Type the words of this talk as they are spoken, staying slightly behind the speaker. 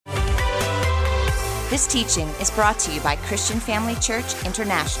This teaching is brought to you by Christian Family Church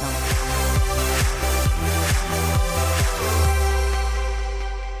International.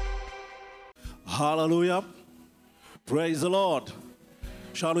 Hallelujah. Praise the Lord.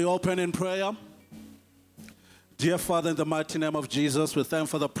 Shall we open in prayer? Dear Father, in the mighty name of Jesus, we thank you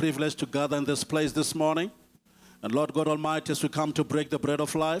for the privilege to gather in this place this morning. And Lord God Almighty, as we come to break the bread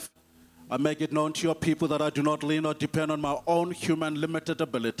of life, I make it known to your people that I do not lean or depend on my own human limited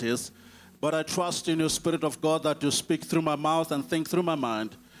abilities, but I trust in your Spirit of God that you speak through my mouth and think through my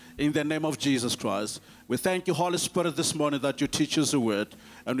mind in the name of Jesus Christ. We thank you, Holy Spirit, this morning that you teach us the word,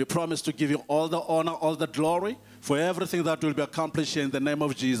 and we promise to give you all the honor, all the glory for everything that will be accomplished in the name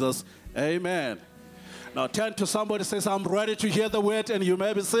of Jesus. Amen. Now turn to somebody and say, I'm ready to hear the word, and you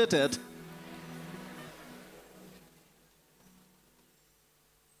may be seated.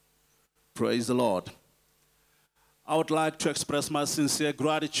 Praise the Lord. I would like to express my sincere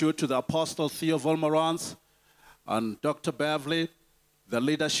gratitude to the Apostle Theo Volmarans and Dr. Beverly, the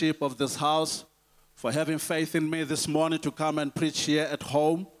leadership of this house, for having faith in me this morning to come and preach here at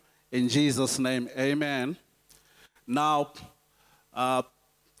home. In Jesus' name, amen. Now,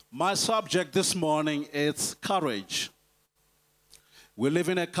 my subject this morning is courage. We live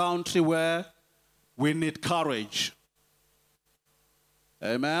in a country where we need courage.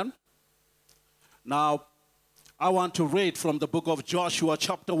 Amen. Now, I want to read from the book of Joshua,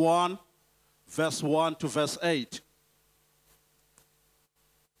 chapter 1, verse 1 to verse 8.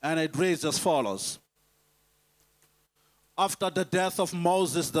 And it reads as follows. After the death of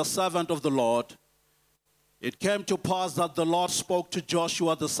Moses, the servant of the Lord, it came to pass that the Lord spoke to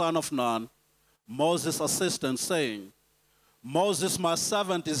Joshua, the son of Nun, Moses' assistant, saying, Moses, my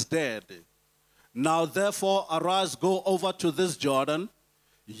servant, is dead. Now therefore arise, go over to this Jordan,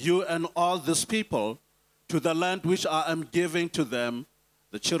 you and all this people, to the land which I am giving to them,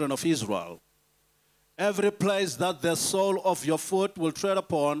 the children of Israel. Every place that the sole of your foot will tread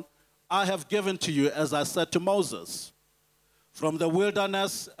upon, I have given to you, as I said to Moses. From the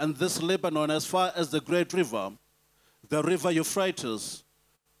wilderness and this Lebanon, as far as the great river, the river Euphrates,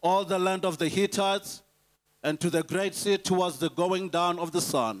 all the land of the Hittites, and to the great sea towards the going down of the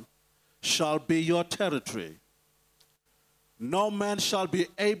sun, shall be your territory. No man shall be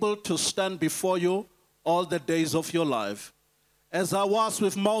able to stand before you all the days of your life. As I was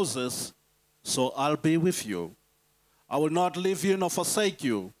with Moses, so I'll be with you. I will not leave you nor forsake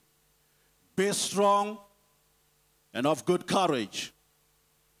you. Be strong and of good courage.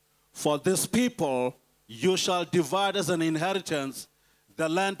 For this people you shall divide as an inheritance the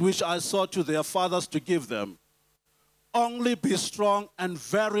land which I swore to their fathers to give them. Only be strong and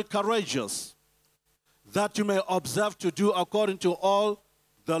very courageous, that you may observe to do according to all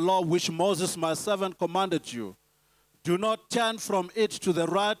the law which Moses my servant commanded you. Do not turn from it to the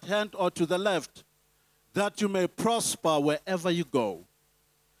right hand or to the left, that you may prosper wherever you go.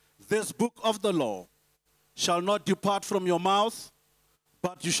 This book of the law shall not depart from your mouth,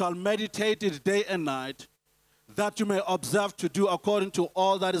 but you shall meditate it day and night, that you may observe to do according to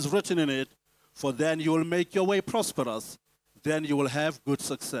all that is written in it, for then you will make your way prosperous, then you will have good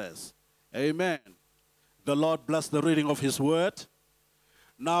success. Amen. The Lord bless the reading of his word.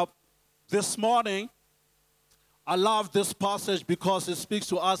 Now, this morning, I love this passage because it speaks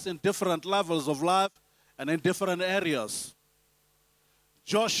to us in different levels of life and in different areas.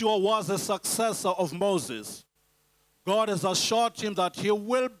 Joshua was a successor of Moses. God has assured him that he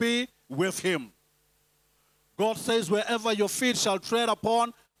will be with him. God says, wherever your feet shall tread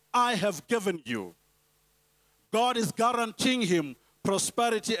upon, I have given you. God is guaranteeing him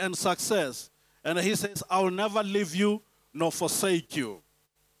prosperity and success. And he says, I will never leave you nor forsake you.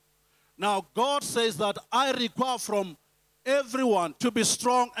 Now, God says that I require from everyone to be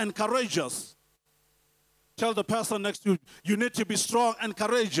strong and courageous. Tell the person next to you, you need to be strong and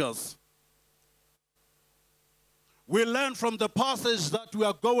courageous. We learn from the passage that we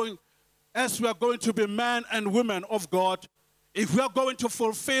are going to be men and women of God, if we are going to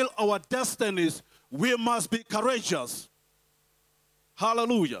fulfill our destinies, we must be courageous.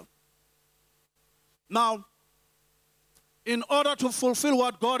 Hallelujah. Now, in order to fulfill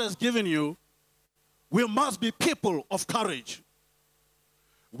what God has given you, we must be people of courage.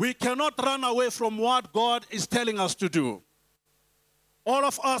 We cannot run away from what God is telling us to do. All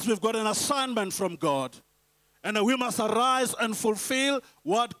of us, we've got an assignment from God, and we must arise and fulfill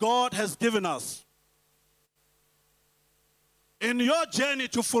what God has given us. In your journey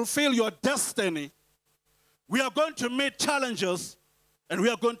to fulfill your destiny, we are going to meet challenges and we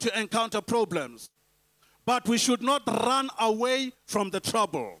are going to encounter problems. But we should not run away from the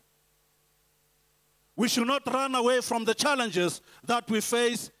trouble. We should not run away from the challenges that we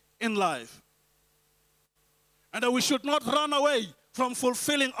face in life. and that we should not run away from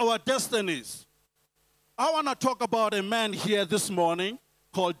fulfilling our destinies. I want to talk about a man here this morning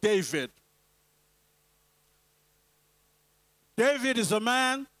called David. David is a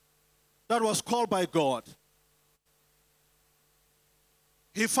man that was called by God.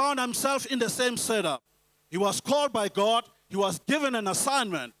 He found himself in the same setup. He was called by God. He was given an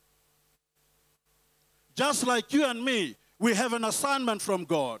assignment. Just like you and me, we have an assignment from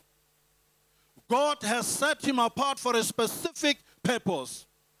God. God has set him apart for a specific purpose.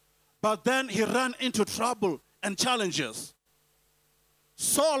 But then he ran into trouble and challenges.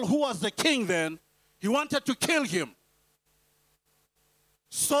 Saul, who was the king then, he wanted to kill him.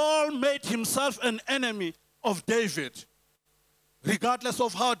 Saul made himself an enemy of David. Regardless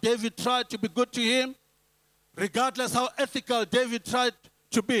of how David tried to be good to him, regardless how ethical David tried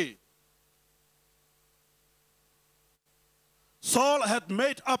to be, Saul had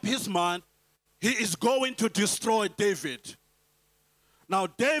made up his mind, he is going to destroy David. Now,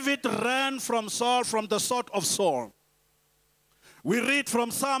 David ran from Saul, from the sword of Saul. We read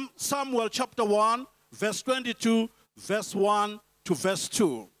from Samuel chapter 1, verse 22, verse 1 to verse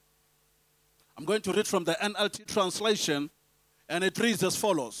 2. I'm going to read from the NLT translation, and it reads as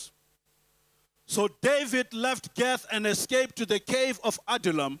follows. So David left Gath and escaped to the cave of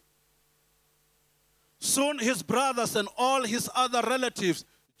Adullam. Soon his brothers and all his other relatives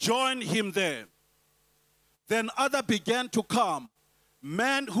joined him there. Then others began to come,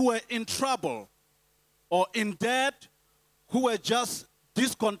 men who were in trouble or in debt, who were just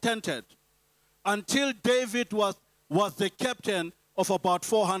discontented, until David was the captain of about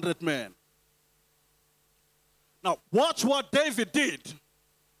 400 men. Now, watch what David did.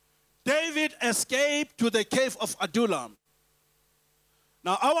 David escaped to the cave of Adullam.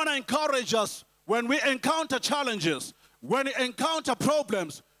 Now, I want to encourage us, when we encounter challenges, when we encounter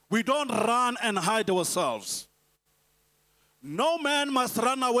problems, we don't run and hide ourselves. No man must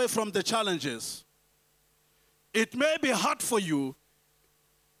run away from the challenges. It may be hard for you.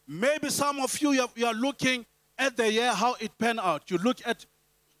 Maybe some of you are looking at the year, how it panned out. You look at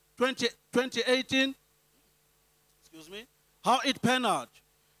 2018, how it panned out.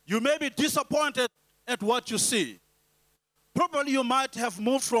 You may be disappointed at what you see. Probably you might have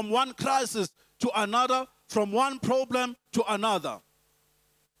moved from one crisis to another, from one problem to another.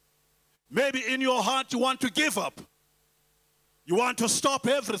 Maybe in your heart you want to give up. You want to stop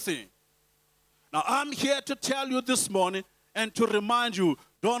everything. Now, I'm here to tell you this morning and to remind you,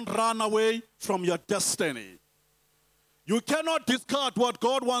 don't run away from your destiny. You cannot discard what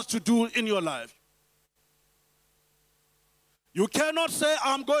God wants to do in your life. You cannot say,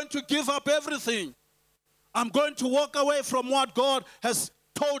 I'm going to give up everything. I'm going to walk away from what God has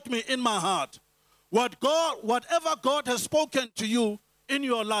told me in my heart. Whatever God has spoken to you in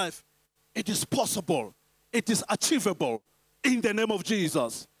your life, it is possible. It is achievable in the name of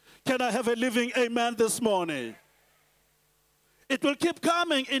Jesus. Can I have a living amen this morning? It will keep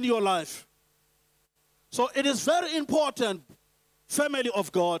coming in your life. So it is very important, family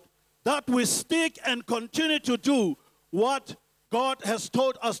of God, that we stick and continue to do what God has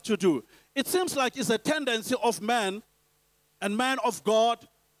told us to do. It seems like it's a tendency of men and men of God,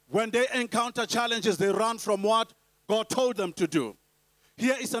 when they encounter challenges, they run from what God told them to do.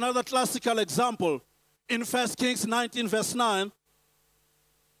 Here is another classical example. In 1 Kings 19, verse 9,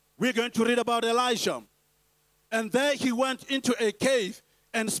 we're going to read about Elijah. And there he went into a cave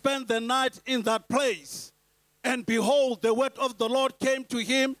and spent the night in that place. And behold, the word of the Lord came to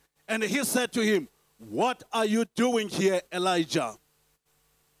him, and he said to him, what are you doing here, Elijah?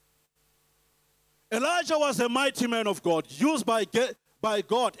 Elijah was a mighty man of God, used by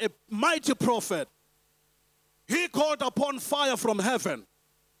God, a mighty prophet. He called upon fire from heaven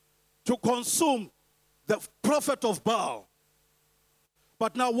to consume the prophet of Baal.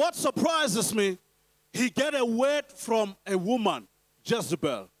 But now what surprises me, he get a word from a woman,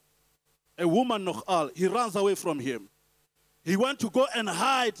 Jezebel, a woman Nochal. He runs away from him. He went to go and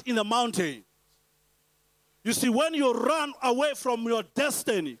hide in the mountain. You see, when you run away from your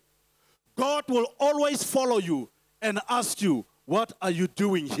destiny, God will always follow you and ask you, what are you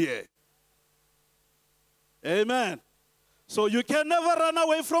doing here? Amen. So you can never run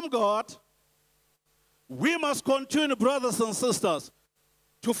away from God. We must continue, brothers and sisters,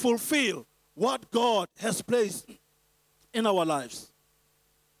 to fulfill what God has placed in our lives.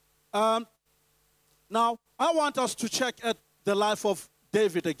 Now, I want us to check at the life of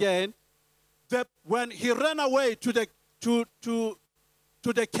David again. That when he ran away to the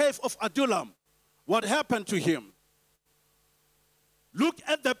cave of Adullam, what happened to him? Look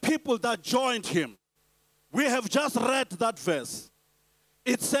at the people that joined him. We have just read that verse.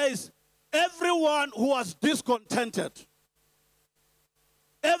 It says, Everyone who was discontented,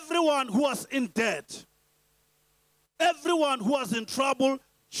 everyone who was in debt, everyone who was in trouble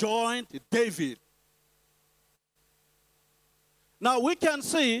joined David. Now we can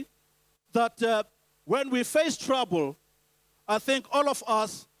see that when we face trouble, I think all of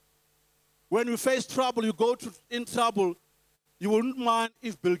us, when we face trouble, in trouble, you wouldn't mind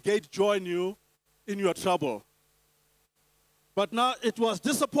if Bill Gates joined you in your trouble. But now it was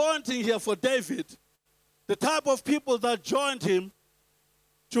disappointing here for David, the type of people that joined him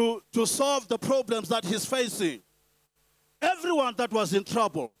to solve the problems that he's facing. Everyone that was in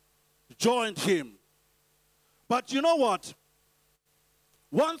trouble joined him. But you know what?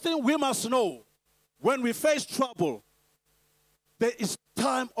 One thing we must know, when we face trouble, there is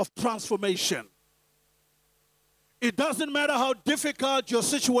time of transformation. It doesn't matter how difficult your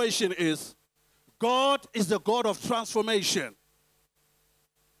situation is, God is the God of transformation.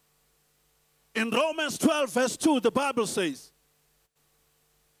 In Romans 12, verse 2, the Bible says,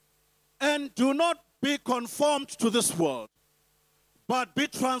 "And do not be conformed to this world, but be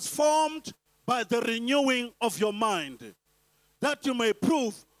transformed by the renewing of your mind, that you may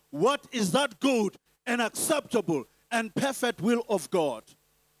prove what is that good and acceptable and perfect will of God."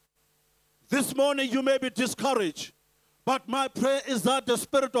 This morning you may be discouraged, but my prayer is that the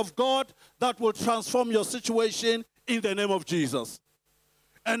Spirit of God that will transform your situation in the name of Jesus.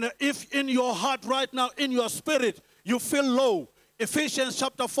 And if in your heart right now, in your spirit, you feel low, Ephesians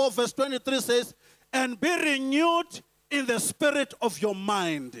chapter 4 verse 23 says, "And be renewed in the spirit of your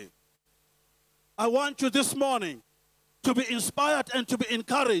mind." I want you this morning to be inspired and to be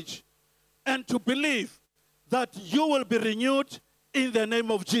encouraged and to believe that you will be renewed in the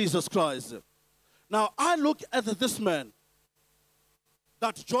name of Jesus Christ. Now, I look at this man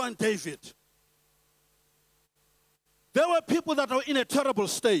that joined David. There were people that were in a terrible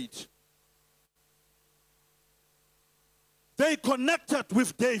state. They connected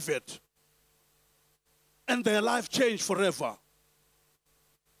with David, and their life changed forever.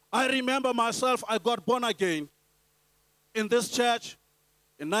 I remember myself, I got born again in this church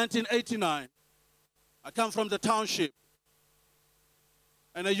in 1989. I come from the township.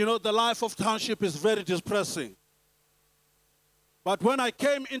 And you know, the life of township is very depressing. But when I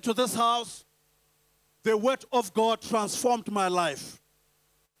came into this house, the word of God transformed my life.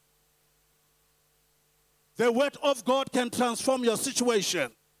 The word of God can transform your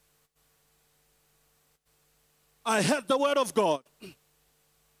situation. I heard the word of God.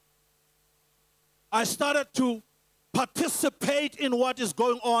 I started to participate in what is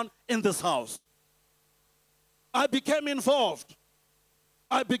going on in this house. I became involved.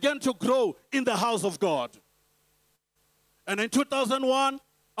 I began to grow in the house of God. And in 2001,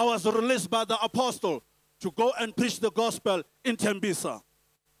 I was released by the apostle to go and preach the gospel in Tembisa.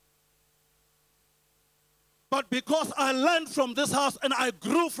 But because I learned from this house and I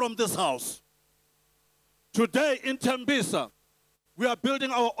grew from this house, today in Tembisa, we are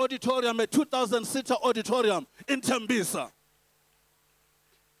building our auditorium, a 2,000-seater auditorium in Tembisa.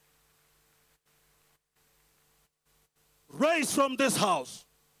 Raised from this house.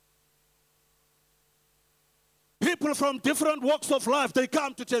 People from different walks of life, they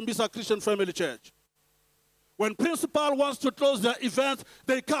come to Tembisa Christian Family Church. When principal wants to close their events,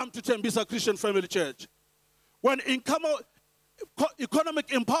 they come to Tembisa Christian Family Church. When economic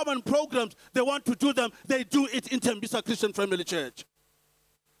empowerment programs, they want to do them, they do it in Tembisa Christian Family Church.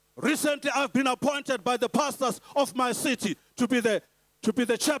 Recently, I've been appointed by the pastors of my city to be the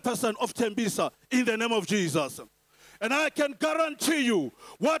chairperson of Tembisa in the name of Jesus. And I can guarantee you,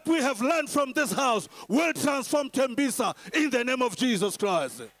 what we have learned from this house will transform Tembisa in the name of Jesus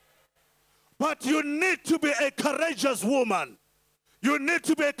Christ. But you need to be a courageous woman. You need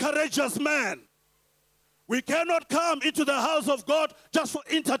to be a courageous man. We cannot come into the house of God just for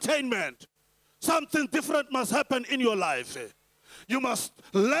entertainment. Something different must happen in your life. You must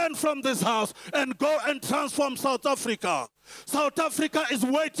learn from this house and go and transform South Africa. South Africa is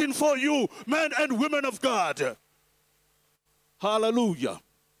waiting for you, men and women of God. Hallelujah.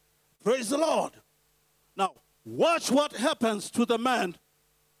 Praise the Lord. Now, watch what happens to the man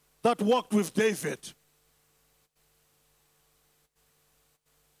that walked with David.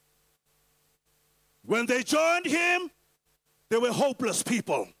 When they joined him, they were hopeless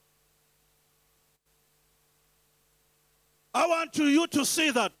people. I want you to see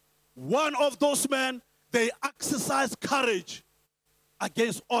that one of those men, they exercised courage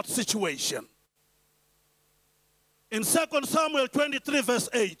against odd situation. In 2 Samuel 23, verse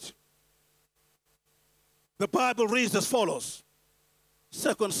 8, the Bible reads as follows.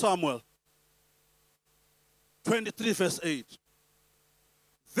 2 Samuel 23, verse 8.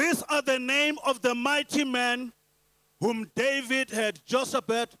 These are the name of the mighty men whom David had: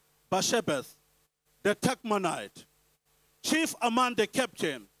 Joshaphat, Bathshebeth, the Tachmonite, chief among the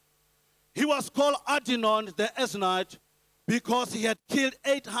captain. He was called Adinnon the Eznite because he had killed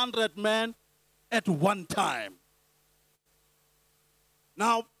 800 men at one time.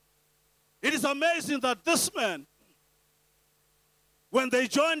 Now, it is amazing that this man, when they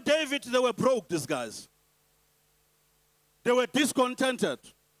joined David, they were broke, these guys. They were discontented.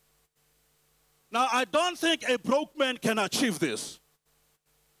 Now, I don't think a broke man can achieve this.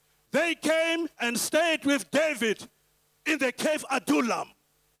 They came and stayed with David in the cave Adullam.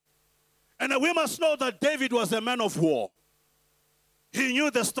 And we must know that David was a man of war. He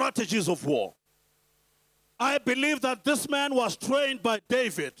knew the strategies of war. I believe that this man was trained by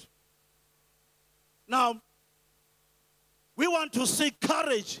David. Now, we want to see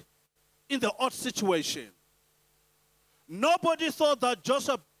courage in the odd situation. Nobody thought that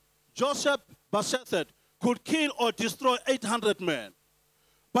Joseph Bathshebeth could kill or destroy 800 men.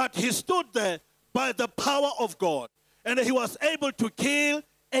 But he stood there by the power of God, and he was able to kill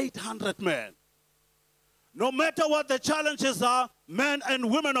 800 men. No matter what the challenges are, men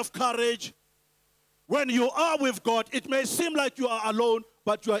and women of courage, when you are with God, it may seem like you are alone,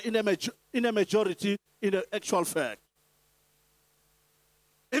 but you are in a majority in the actual fact.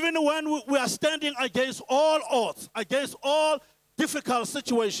 Even when we are standing against all odds, against all difficult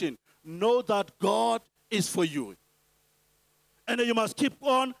situations, know that God is for you. And you must keep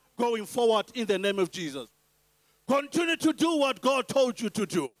on going forward in the name of Jesus. Continue to do what God told you to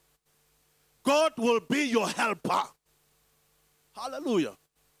do. God will be your helper. Hallelujah.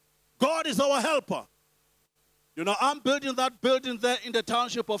 God is our helper. You know, I'm building that building there in the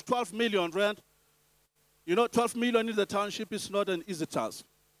township of 12 million rent. You know, 12 million in the township is not an easy task.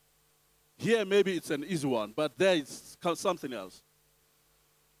 Here, maybe it's an easy one, but there it's something else.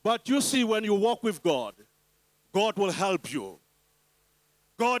 But you see, when you walk with God, God will help you.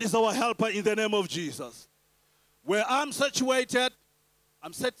 God is our helper in the name of Jesus. Where I'm situated,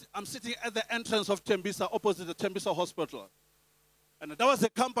 I'm sitting at the entrance of Tembisa, opposite the Tembisa Hospital. And there was a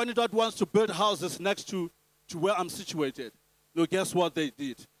company that wants to build houses next to where I'm situated. No, guess what they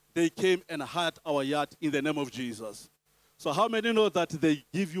did? They came and hired our yard in the name of Jesus. So how many know that they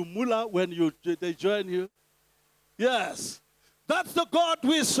give you mullah when they join you? Yes. That's the God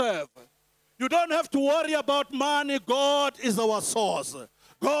we serve. You don't have to worry about money. God is our source.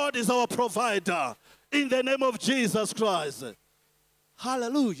 God is our provider. In the name of Jesus Christ.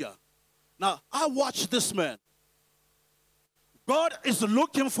 Hallelujah. Now, I watch this man. God is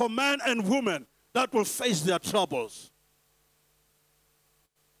looking for men and women that will face their troubles.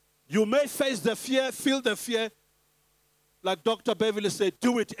 You may face the fear, feel the fear. Like Dr. Beverly said,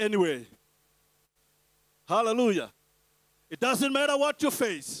 do it anyway. Hallelujah. It doesn't matter what you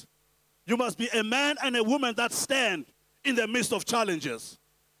face. You must be a man and a woman that stand in the midst of challenges.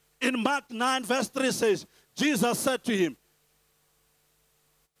 In Mark 9, verse 3 says, Jesus said to him,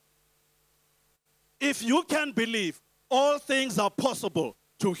 if you can believe, all things are possible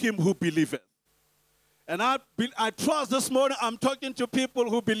to him who believeth. And I trust this morning I'm talking to people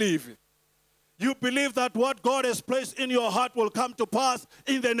who believe. You believe that what God has placed in your heart will come to pass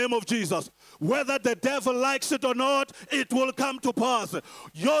in the name of Jesus. Whether the devil likes it or not, it will come to pass.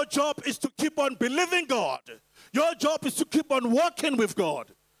 Your job is to keep on believing God. Your job is to keep on walking with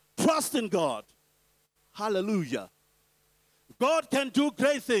God. Trusting God. Hallelujah. God can do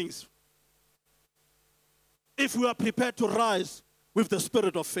great things if we are prepared to rise with the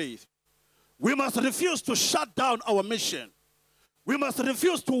spirit of faith. We must refuse to shut down our mission. We must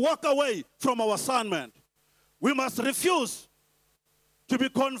refuse to walk away from our assignment. We must refuse to be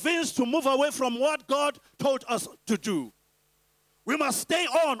convinced to move away from what God told us to do. We must stay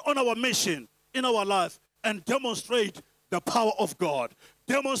on our mission in our life and demonstrate the power of God.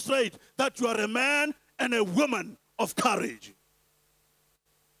 Demonstrate that you are a man and a woman of courage.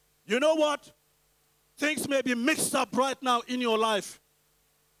 You know what? Things may be mixed up right now in your life.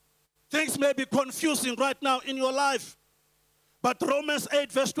 Things may be confusing right now in your life. But Romans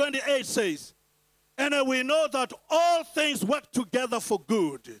 8 verse 28 says, and we know that all things work together for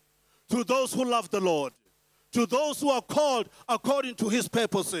good to those who love the Lord, to those who are called according to his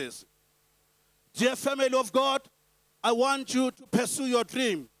purposes. Dear family of God, I want you to pursue your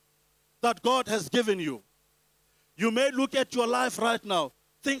dream that God has given you. You may look at your life right now.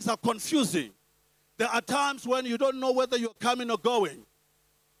 Things are confusing. There are times when you don't know whether you're coming or going.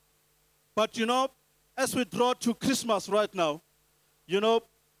 But you know, as we draw to Christmas right now, you know,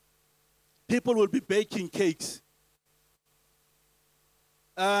 people will be baking cakes.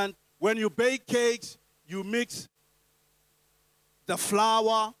 And when you bake cakes, you mix the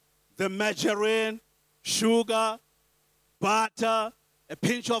flour, the margarine, sugar, butter, a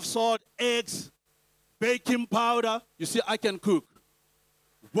pinch of salt, eggs, baking powder. You see, I can cook.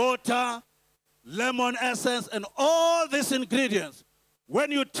 Water, lemon essence, and all these ingredients.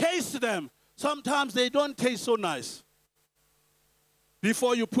 When you taste them, sometimes they don't taste so nice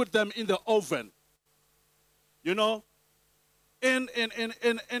before you put them in the oven. You know, in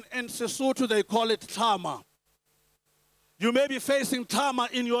Sesotho, they call it tama. You may be facing tama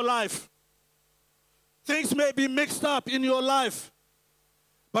in your life. Things may be mixed up in your life.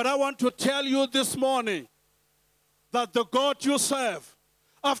 But I want to tell you this morning that the God you serve,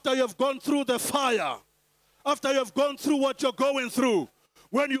 after you've gone through the fire, after you've gone through what you're going through,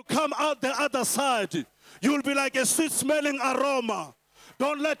 when you come out the other side, you'll be like a sweet-smelling aroma.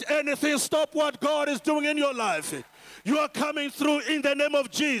 Don't let anything stop what God is doing in your life. You are coming through in the name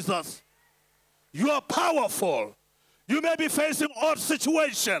of Jesus. You are powerful. You may be facing odd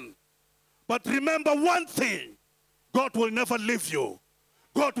situation, but remember one thing: God will never leave you.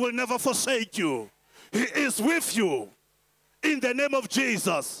 God will never forsake you. He is with you in the name of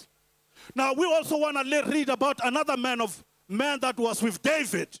Jesus. Now, we also want to read about another man that was with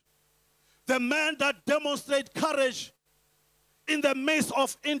David, the man that demonstrated courage in the midst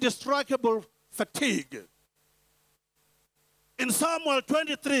of indestructible fatigue. In Samuel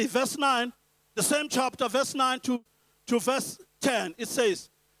 23, verse 9, the same chapter, verse 9 to verse 10, it says,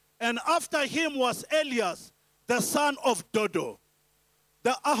 "And after him was Elias, the son of Dodo,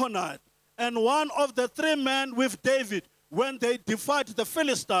 the Ahonite, and one of the 3 men with David when they defied the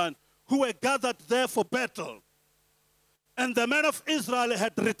Philistines who were gathered there for battle. And the men of Israel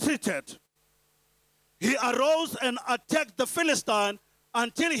had retreated. He arose and attacked the Philistine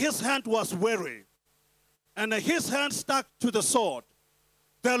until his hand was weary, and his hand stuck to the sword.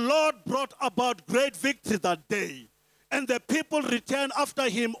 The Lord brought about great victory that day, and the people returned after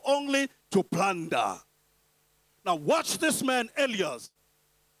him only to plunder." Now watch this man, Elias.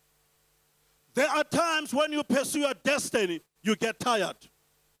 There are times when you pursue your destiny, you get tired.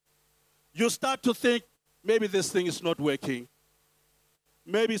 You start to think, maybe this thing is not working.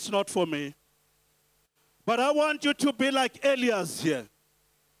 Maybe it's not for me. But I want you to be like Elias here.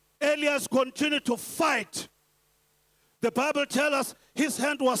 Elias continued to fight. The Bible tells us his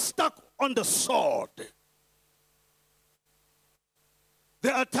hand was stuck on the sword.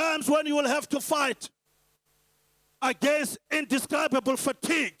 There are times when you will have to fight against indescribable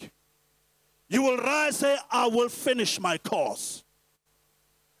fatigue. You will rise and say, "I will finish my course."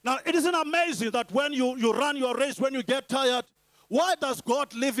 Now, it isn't amazing that when you run your race, when you get tired, why does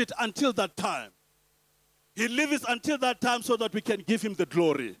God leave it until that time? He leaves it until that time so that we can give him the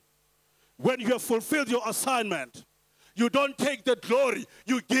glory. When you have fulfilled your assignment, you don't take the glory,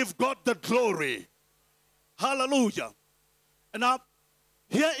 you give God the glory. Hallelujah. And now,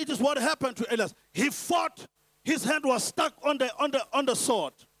 here it is what happened to Elias. He fought, his hand was stuck on the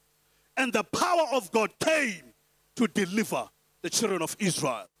sword, and the power of God came to deliver the children of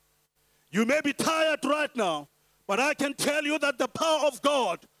Israel. You may be tired right now, but I can tell you that the power of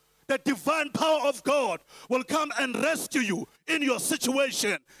God, the divine power of God, will come and rescue you in your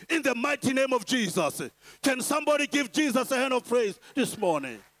situation in the mighty name of Jesus. Can somebody give Jesus a hand of praise this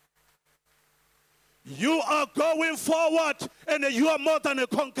morning? You are going forward, and you are more than a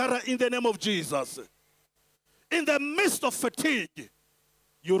conqueror in the name of Jesus. In the midst of fatigue,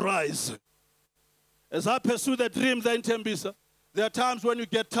 you rise. As I pursue the dream there in Tembisa, there are times when you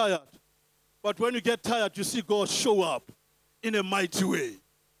get tired. But when you get tired, you see God show up in a mighty way.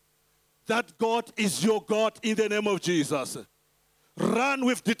 That God is your God in the name of Jesus. Run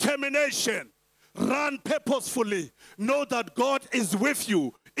with determination. Run purposefully. Know that God is with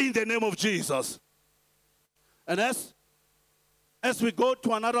you in the name of Jesus. And as we go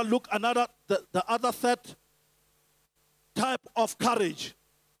to another look, the other third type of courage,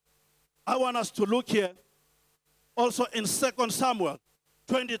 I want us to look here also in 2 Samuel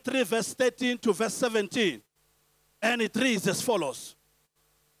 23, verse 13 to verse 17. And it reads as follows.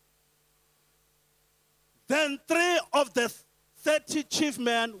 Then 3 of the 30 chief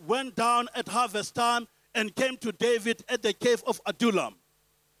men went down at harvest time and came to David at the cave of Adullam.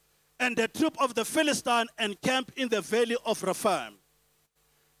 And the troop of the Philistines encamped in the valley of Rephaim.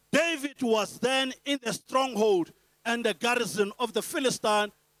 David was then in the stronghold, and the garrison of the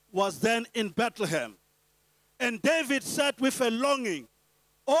Philistines was then in Bethlehem. And David said with a longing,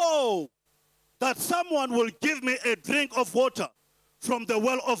 "Oh, that someone will give me a drink of water from the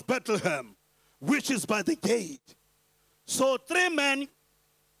well of Bethlehem, which is by the gate." So 3 men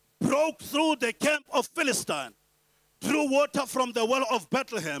broke through the camp of Philistine, drew water from the well of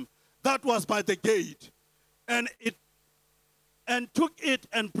Bethlehem that was by the gate, and and took it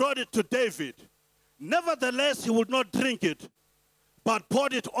and brought it to David. Nevertheless, he would not drink it, but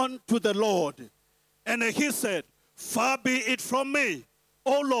poured it on to the Lord. And he said, far be it from me,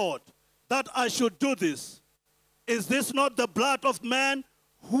 O Lord, that I should do this. Is this not the blood of men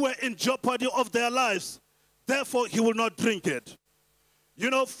who were in jeopardy of their lives? Therefore, he will not drink it. You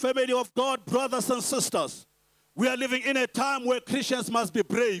know, family of God, brothers and sisters, we are living in a time where Christians must be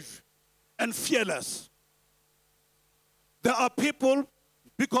brave and fearless. There are people,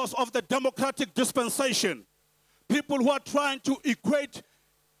 because of the democratic dispensation, people who are trying to equate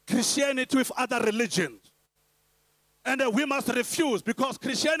Christianity with other religions. And we must refuse, because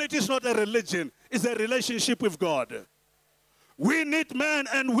Christianity is not a religion, it's a relationship with God. We need men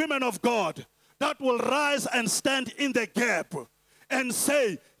and women of God that will rise and stand in the gap and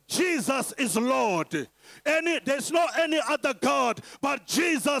say, Jesus is Lord. There's no any other God, but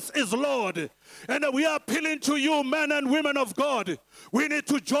Jesus is Lord. And we are appealing to you, men and women of God. We need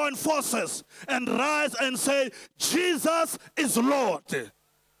to join forces and rise and say, Jesus is Lord.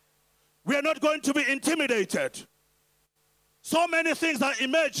 We are not going to be intimidated. So many things are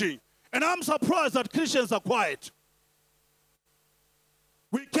emerging, and I'm surprised that Christians are quiet.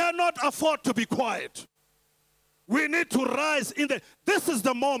 We cannot afford to be quiet. We need to rise this is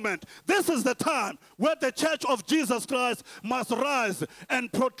the moment, this is the time where the church of Jesus Christ must rise and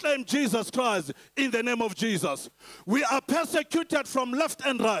proclaim Jesus Christ in the name of Jesus. We are persecuted from left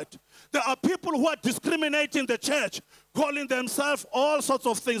and right. There are people who are discriminating the church, calling themselves all sorts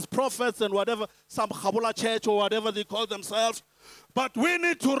of things, prophets and whatever, some Chabula church or whatever they call themselves. But we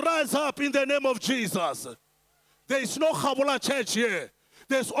need to rise up in the name of Jesus. There is no Chabula church here.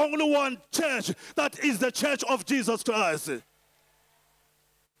 There's only one church, that is the church of Jesus Christ.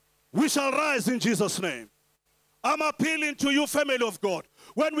 We shall rise in Jesus' name. I'm appealing to you, family of God.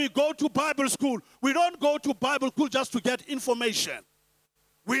 When we go to Bible school, we don't go to Bible school just to get information.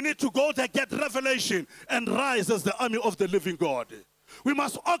 We need to go there, get revelation, and rise as the army of the living God. We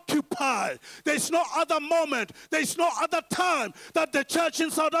must occupy. There's no other moment. There's no other time that the church in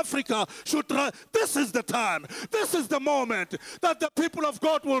South Africa should rise. This is the time. This is the moment that the people of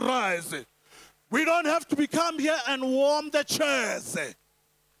God will rise. We don't have to come here and warm the chairs.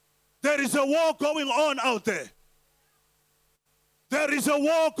 There is a war going on out there. There is a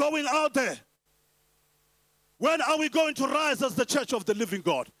war going out there. When are we going to rise as the church of the living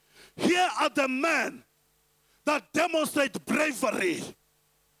God? Here are the men that demonstrate bravery.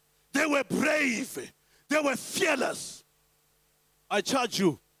 They were brave. They were fearless. I charge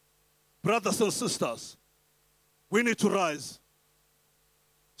you, brothers and sisters, we need to rise.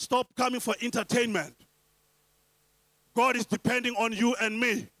 Stop coming for entertainment. God is depending on you and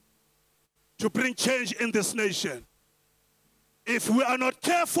me to bring change in this nation. If we are not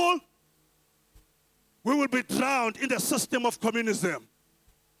careful, we will be drowned in the system of communism.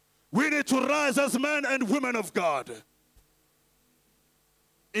 We need to rise as men and women of God.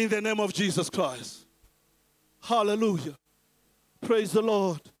 In the name of Jesus Christ. Hallelujah. Praise the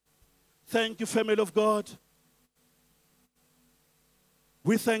Lord. Thank you, family of God.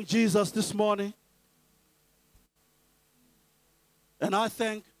 We thank Jesus this morning. And I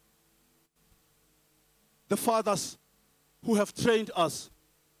thank the fathers who have trained us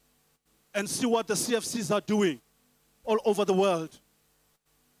and see what the CFCs are doing all over the world.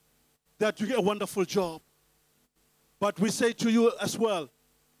 They're doing a wonderful job. But we say to you as well,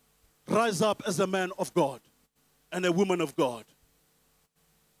 rise up as a man of God and a woman of God.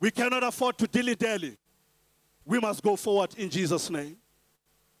 We cannot afford to dilly-dally. We must go forward in Jesus' name.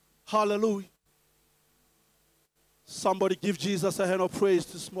 Hallelujah. Somebody give Jesus a hand of praise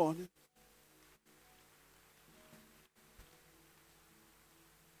this morning.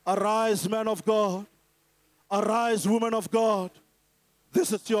 Arise, man of God. Arise, woman of God.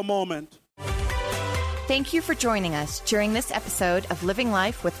 This is your moment. Thank you for joining us during this episode of Living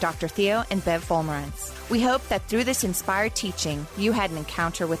Life with Dr. Theo and Bev Volmerans. We hope that through this inspired teaching, you had an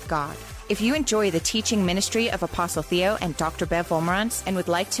encounter with God. If you enjoy the teaching ministry of Apostle Theo and Dr. Bev Volmerans and would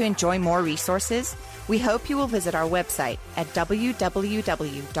like to enjoy more resources, we hope you will visit our website at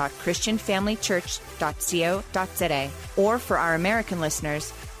www.christianfamilychurch.co.za, or for our American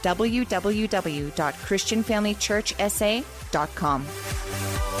listeners, www.christianfamilychurchsa.com.